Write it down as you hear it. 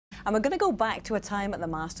And we're going to go back to a time at the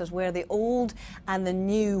Masters where the old and the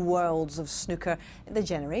new worlds of snooker, the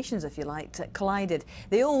generations if you like, collided.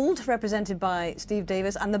 The old, represented by Steve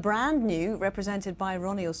Davis, and the brand new, represented by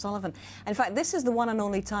Ronnie O'Sullivan. In fact, this is the one and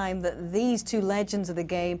only time that these two legends of the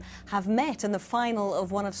game have met in the final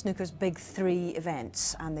of one of snooker's big three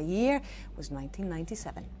events. And the year was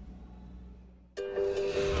 1997.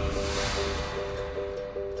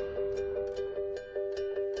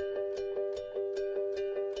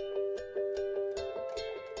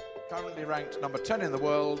 Currently ranked number 10 in the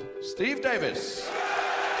world, Steve Davis.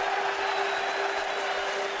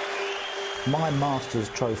 My Masters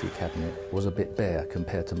trophy cabinet was a bit bare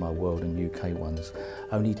compared to my world and UK ones.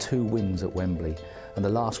 Only 2 wins at Wembley, and the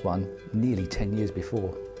last one nearly 10 years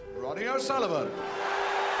before. Ronnie O'Sullivan.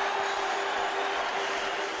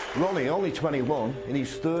 Ronnie, only 21, in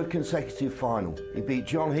his 3rd consecutive final. He beat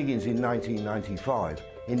John Higgins in 1995.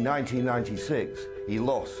 In 1996, he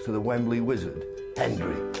lost to the Wembley wizard,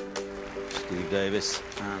 Hendry. Steve Davis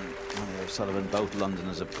and Ronnie O'Sullivan, both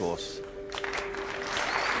Londoners, of course.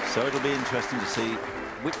 So it'll be interesting to see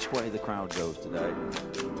which way the crowd goes today.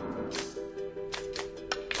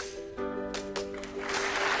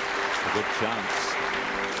 A good chance.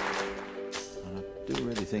 And I do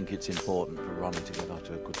really think it's important for Ronnie to get out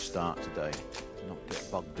to a good start today, not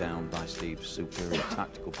get bogged down by Steve's superior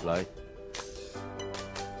tactical play.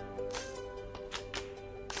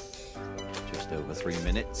 Just over 3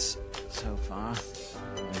 minutes so far.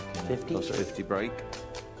 50? Plus 50 break.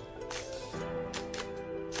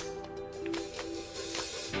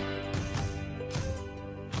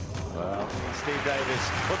 Well, Steve Davis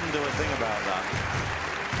couldn't do a thing about that.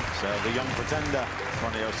 So the young pretender,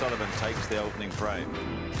 Ronnie O'Sullivan, takes the opening frame.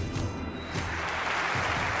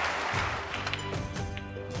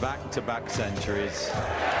 Back-to-back centuries.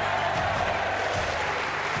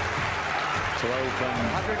 To open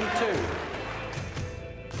 102.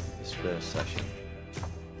 This first session.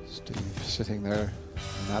 Steve sitting there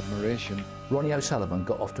in admiration. Ronnie O'Sullivan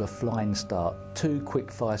got off to a flying start. 2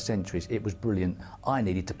 quick-fire centuries. It was brilliant. I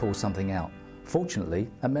needed to pull something out. Fortunately,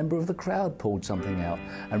 a member of the crowd pulled something out,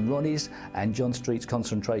 and Ronnie's and John Street's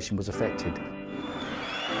concentration was affected.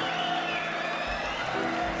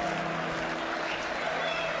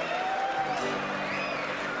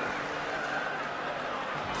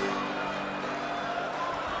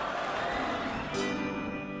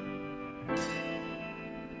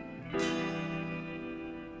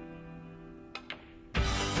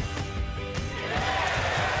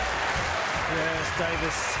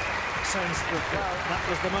 Davis sensed that that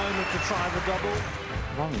was the moment to try the double.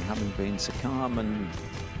 Ronnie, having been so calm and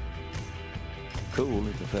cool in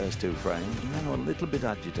the first 2 frames, now a little bit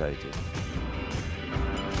agitated.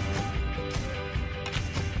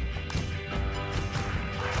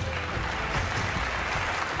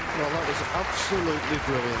 Well, that was absolutely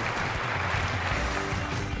brilliant.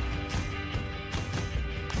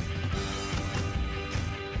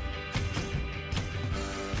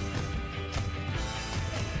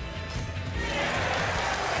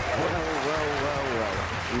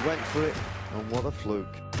 He went for it, and what a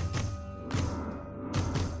fluke.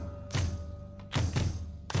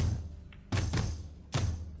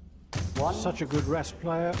 Such a good rest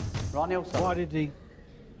player. Ronnie O'Sullivan. Why did he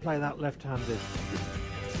play that left-handed?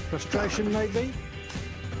 Frustration, maybe?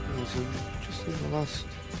 Just in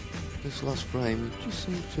this last frame, it just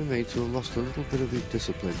seemed to me to have lost a little bit of his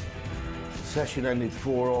discipline. The session ended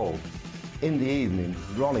 4-all. In the evening,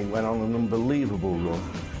 Ronnie went on an unbelievable run.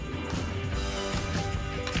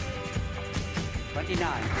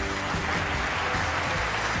 29.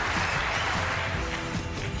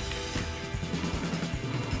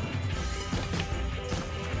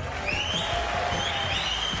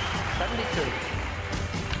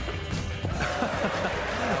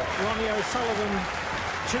 Ronnie O'Sullivan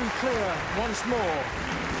too clear once more.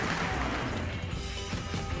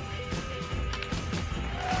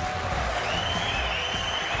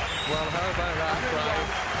 Well, how about that, crowd?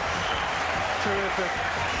 Terrific.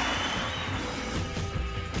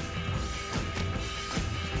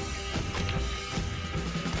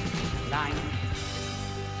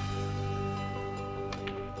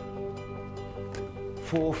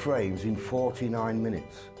 Four frames in 49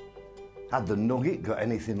 minutes. Had the nugget got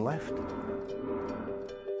anything left?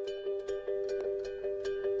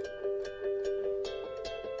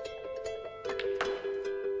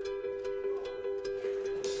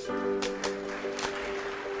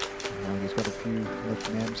 Well, he's got a few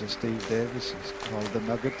nicknames of Steve Davis. He's called the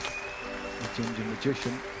Nugget, the Ginger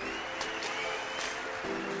Magician.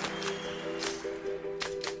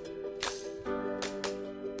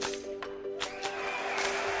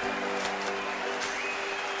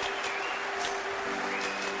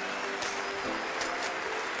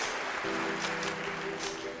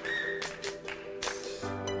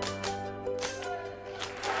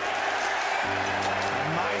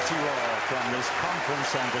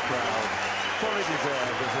 centre crowd. Fully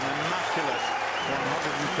deserved. There's an immaculate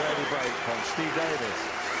 130 break from Steve Davis.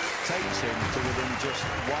 Takes him to within just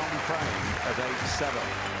 1 frame at 8-7.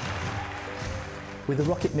 With the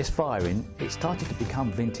rocket misfiring, it started to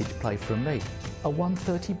become vintage play from me. A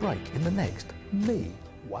 130 break in the next. Me.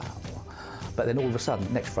 Wow. But then all of a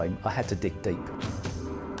sudden, next frame, I had to dig deep.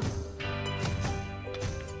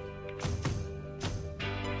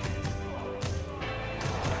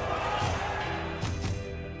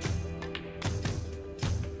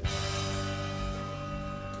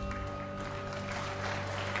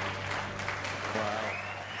 Well,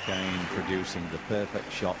 again producing the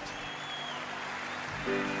perfect shot.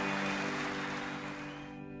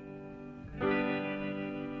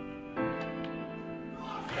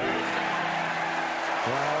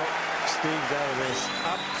 Well, Steve Davis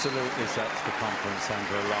absolutely sets the conference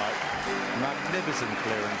centre alight. Magnificent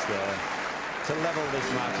clearance there to level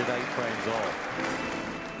this match at 8 frames all.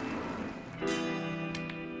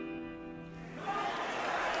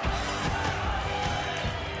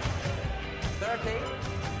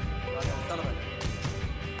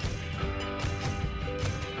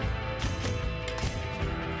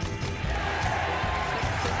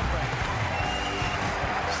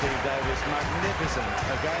 Steve Davis, magnificent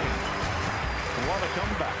again. What a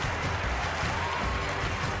comeback.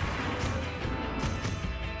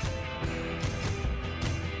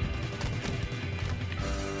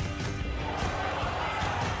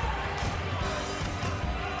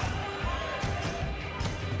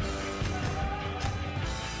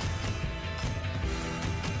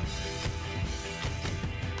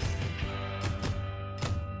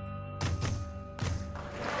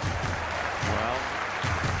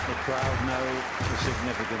 The crowd know the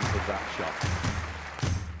significance of that shot.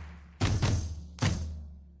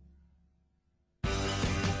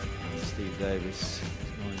 Steve Davis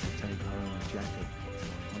is going to take home a check of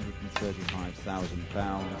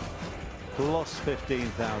 £135,000 plus £15,000.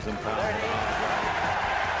 And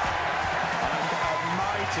a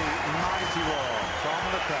mighty, mighty roar from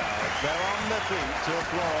the crowd. They're on their feet to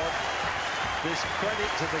applaud this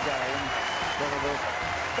credit to the game. One of the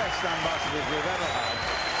best ambassadors we've ever had.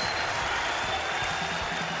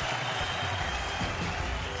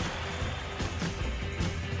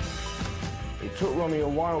 It took Ronnie a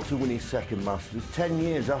while to win his second Masters, 10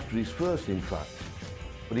 years after his first in fact.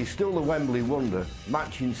 But he's still the Wembley wonder,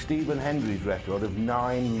 matching Stephen Hendry's record of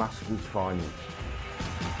 9 Masters finals.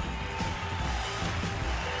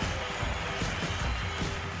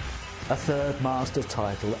 A third Masters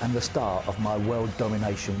title and the start of my world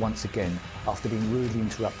domination once again after being rudely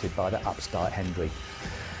interrupted by the upstart Hendry.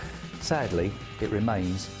 Sadly, it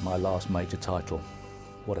remains my last major title.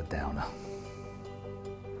 What a downer.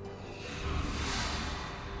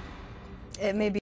 It may be